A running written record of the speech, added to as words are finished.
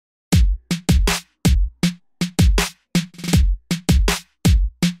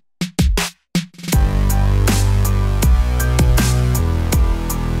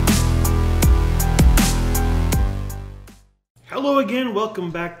and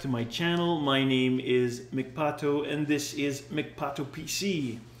welcome back to my channel. My name is McPato and this is McPato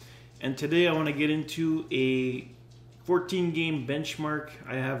PC. And today I want to get into a 14 game benchmark.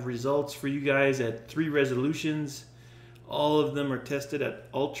 I have results for you guys at 3 resolutions. All of them are tested at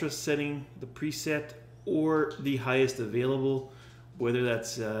ultra setting, the preset, or the highest available, whether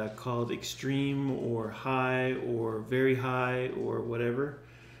that's called extreme or high or very high or whatever.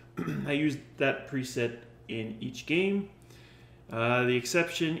 I use that preset in each game. The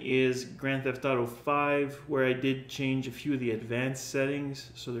exception is Grand Theft Auto 5, where I did change a few of the advanced settings,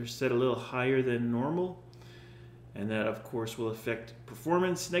 so they're set a little higher than normal, and that of course will affect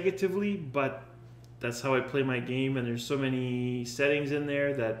performance negatively, but that's how I play my game, and there's so many settings in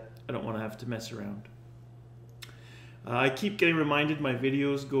there that I don't want to have to mess around. I keep getting reminded my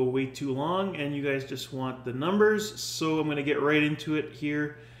videos go way too long and you guys just want the numbers, so I'm going to get right into it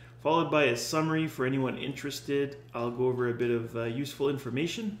here, followed by a summary for anyone interested. I'll go over a bit of useful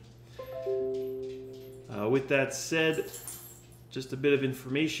information. With that said, just a bit of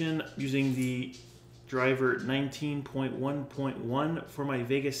information using the driver 19.1.1 for my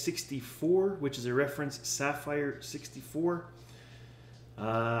Vega 64, which is a reference Sapphire 64.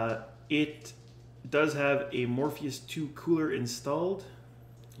 It does have a Morpheus 2 cooler installed.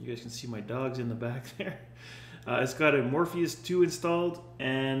 You guys can see my dogs in the back there. It's got a Morpheus 2 installed,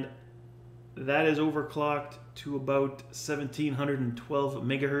 and that is overclocked to about 1712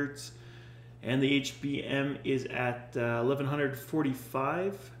 megahertz, and the HBM is at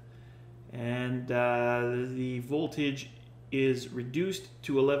 1145, and the voltage is reduced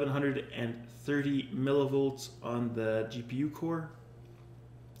to 1130 millivolts on the GPU core,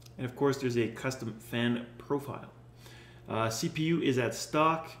 and of course there's a custom fan profile. CPU is at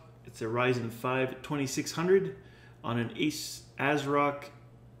stock. It's a Ryzen 5 2600 on an ASRock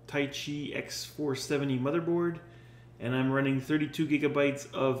Taichi X470 motherboard, and I'm running 32 gigabytes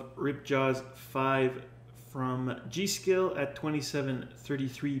of Ripjaws 5 from G.Skill at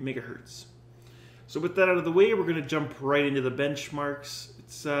 2733 megahertz. So with that out of the way, we're going to jump right into the benchmarks.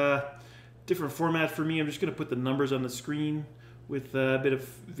 It's a different format for me. I'm just going to put the numbers on the screen with a bit of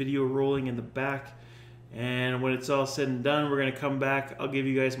video rolling in the back. And when it's all said and done, we're going to come back. I'll give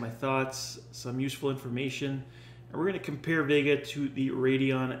you guys my thoughts, some useful information, and we're going to compare Vega to the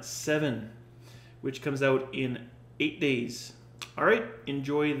Radeon 7, which comes out in 8 days. All right,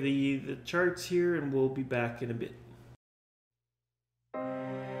 enjoy the charts here, and we'll be back in a bit.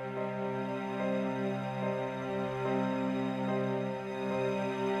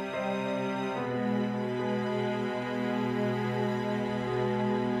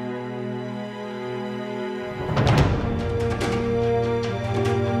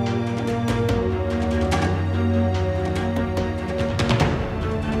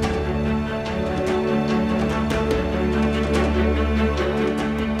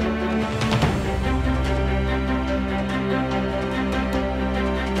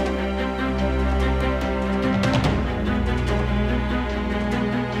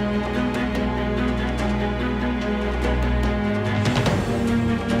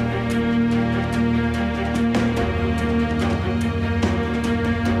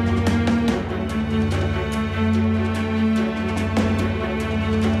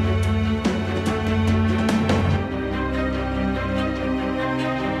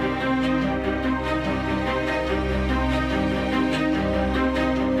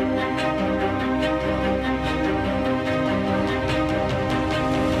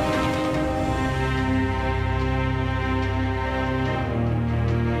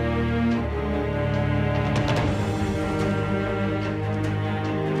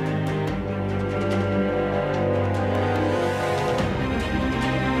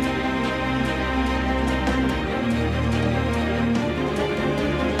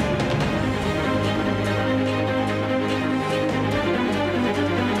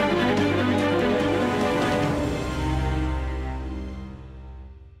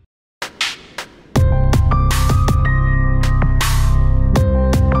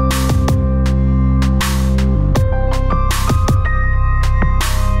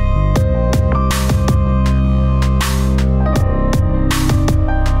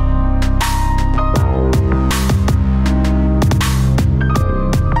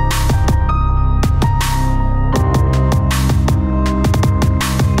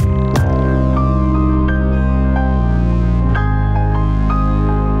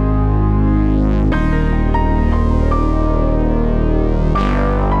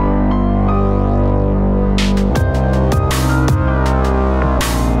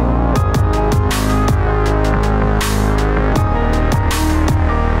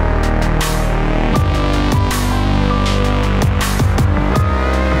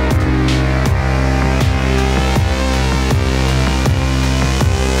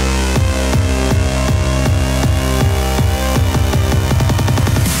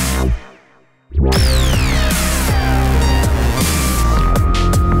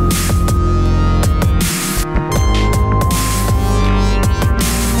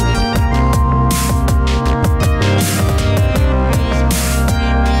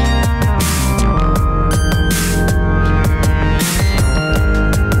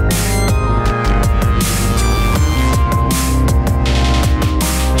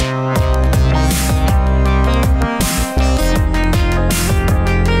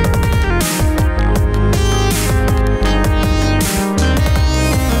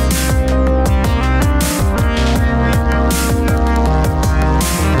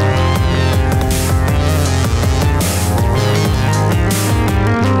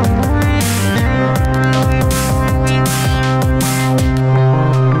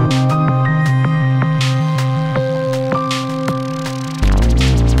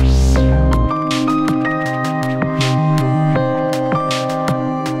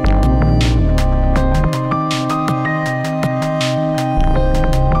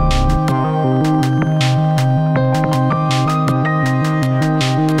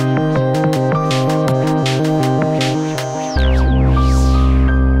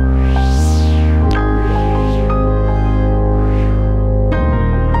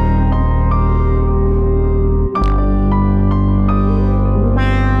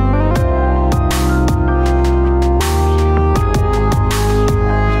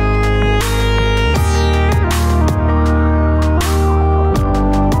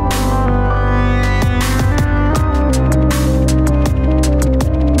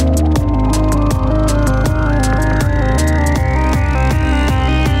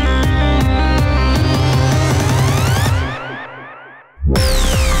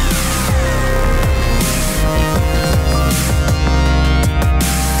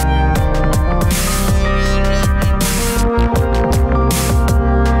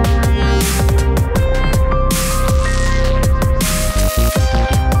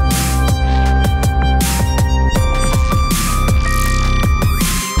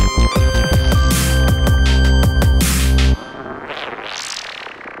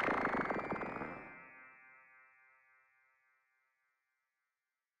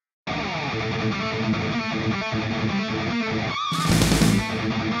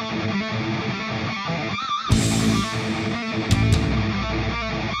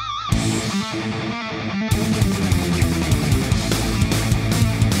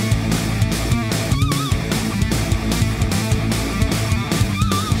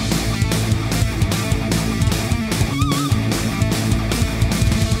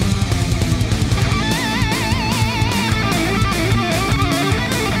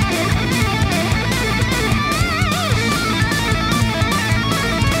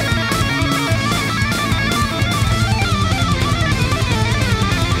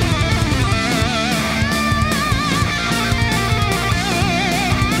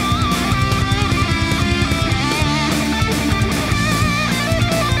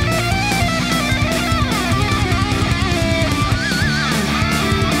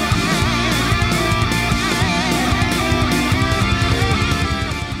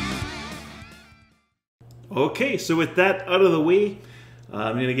 Okay, so with that out of the way,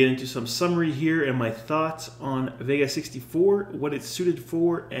 I'm going to get into some summary here and my thoughts on Vega 64, what it's suited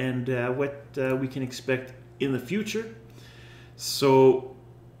for, and what we can expect in the future. So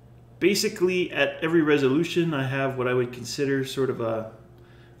basically at every resolution I have what I would consider sort of a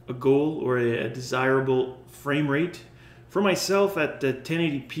goal or a desirable frame rate. For myself at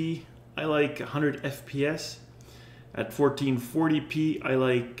 1080p, I like 100 FPS. At 1440p, I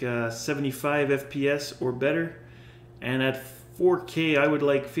like 75 FPS or better. And at 4K, I would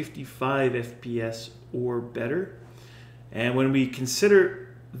like 55 FPS or better. And when we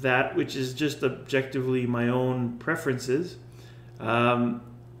consider that, which is just objectively my own preferences, Vega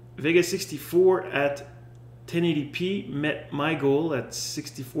 64 at 1080p met my goal at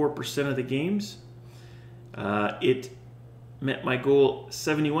 64% of the games. It met my goal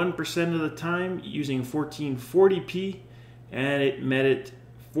 71% of the time using 1440p, and it met it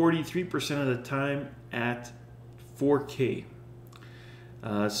 43% of the time at 4K.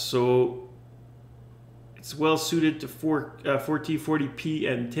 So it's well suited to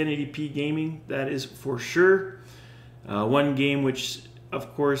 1440p and 1080p gaming, that is for sure. One game which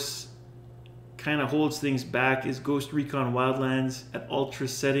of course kind of holds things back is Ghost Recon Wildlands at ultra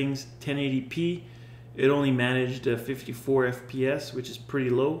settings 1080p. It only managed 54 FPS, which is pretty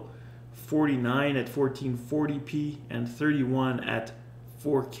low, 49 at 1440p, and 31 at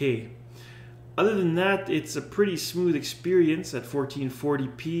 4K. Other than that, it's a pretty smooth experience at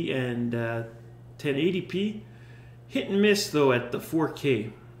 1440p and 1080p. Hit and miss though at the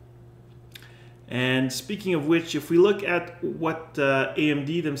 4K. And speaking of which, if we look at what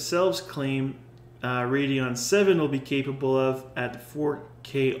AMD themselves claim Radeon 7 will be capable of at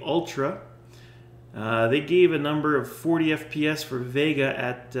 4K Ultra, they gave a number of 40 FPS for Vega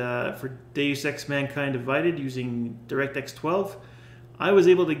at for Deus Ex Mankind Divided using DirectX 12. I was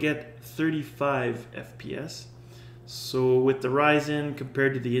able to get 35 FPS. So with the Ryzen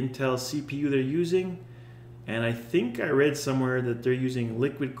compared to the Intel CPU they're using, and I think I read somewhere that they're using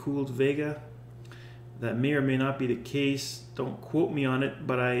liquid-cooled Vega. That may or may not be the case. Don't quote me on it,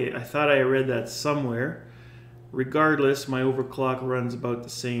 but I thought I read that somewhere. Regardless, my overclock runs about the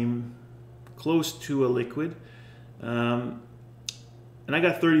same, close to a liquid. And I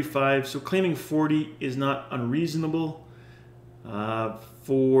got 35, so claiming 40 is not unreasonable.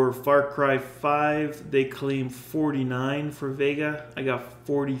 For Far Cry 5, they claim 49 for Vega. I got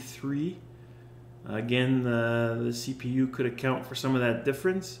 43. Again, the CPU could account for some of that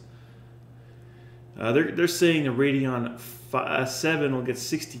difference. They're saying the Radeon 7 will get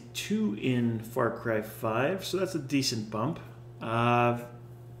 62 in Far Cry 5, so that's a decent bump. I'm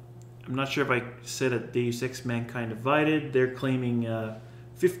not sure if I said at Deus Ex Mankind Divided, they're claiming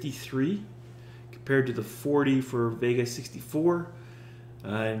 53 compared to the 40 for Vega 64.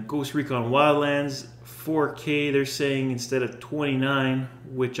 And Ghost Recon Wildlands 4K, they're saying instead of 29,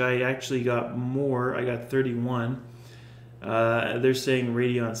 which I actually got more, I got 31. They're saying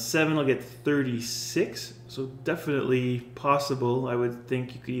Radeon 7 will get 36, so definitely possible. I would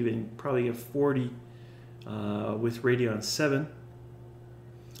think you could even probably get 40 with Radeon 7.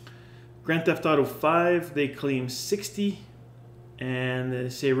 Grand Theft Auto 5, they claim 60, and they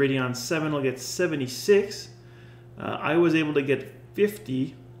say Radeon 7 will get 76. I was able to get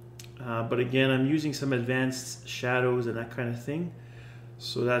 50, but again, I'm using some advanced shadows and that kind of thing,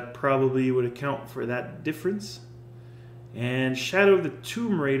 so that probably would account for that difference. And Shadow of the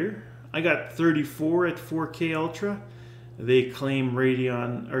Tomb Raider, I got 34 at 4K Ultra. They claim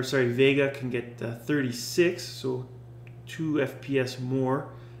Vega can get 36, so 2 FPS more.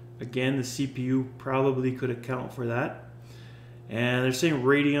 Again, the CPU probably could account for that. And they're saying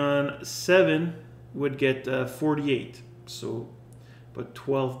Radeon 7 would get 48, so about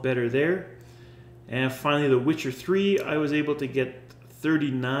 12 better there. And finally, The Witcher 3, I was able to get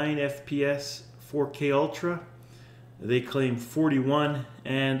 39 FPS 4K Ultra. They claim 41,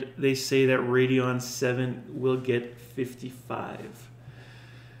 and they say that Radeon 7 will get 55.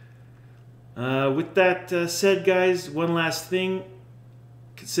 With that said, guys, one last thing.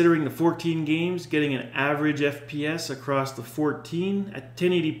 Considering the 14 games, getting an average FPS across the 14 at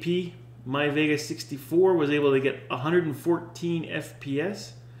 1080p, my Vega 64 was able to get 114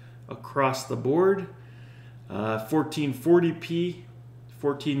 FPS across the board. 1440p,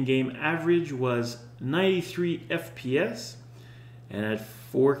 14 game average was 93 FPS, and at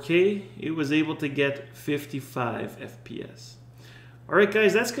 4K it was able to get 55 FPS. Alright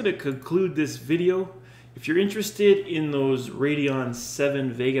guys, that's going to conclude this video. If you're interested in those Radeon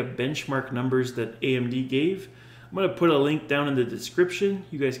 7 Vega benchmark numbers that AMD gave, I'm going to put a link down in the description.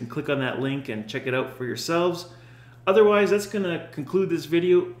 You guys can click on that link and check it out for yourselves. Otherwise, that's going to conclude this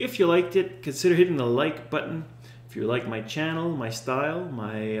video. If you liked it, consider hitting the like button. If you like my channel, my style,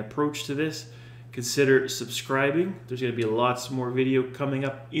 my approach to this, consider subscribing. There's going to be lots more video coming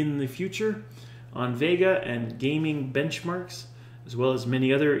up in the future on Vega and gaming benchmarks, as well as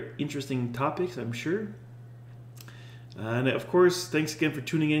many other interesting topics, I'm sure. And of course, thanks again for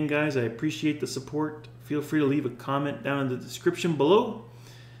tuning in, guys. I appreciate the support. Feel free to leave a comment down in the description below.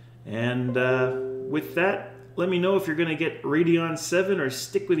 And with that, let me know if you're going to get Radeon 7 or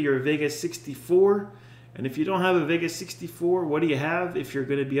stick with your Vega 64. And if you don't have a Vega 64, what do you have if you're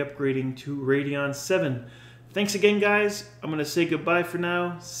going to be upgrading to Radeon 7? Thanks again, guys. I'm going to say goodbye for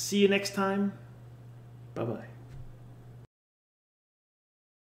now. See you next time. Bye-bye.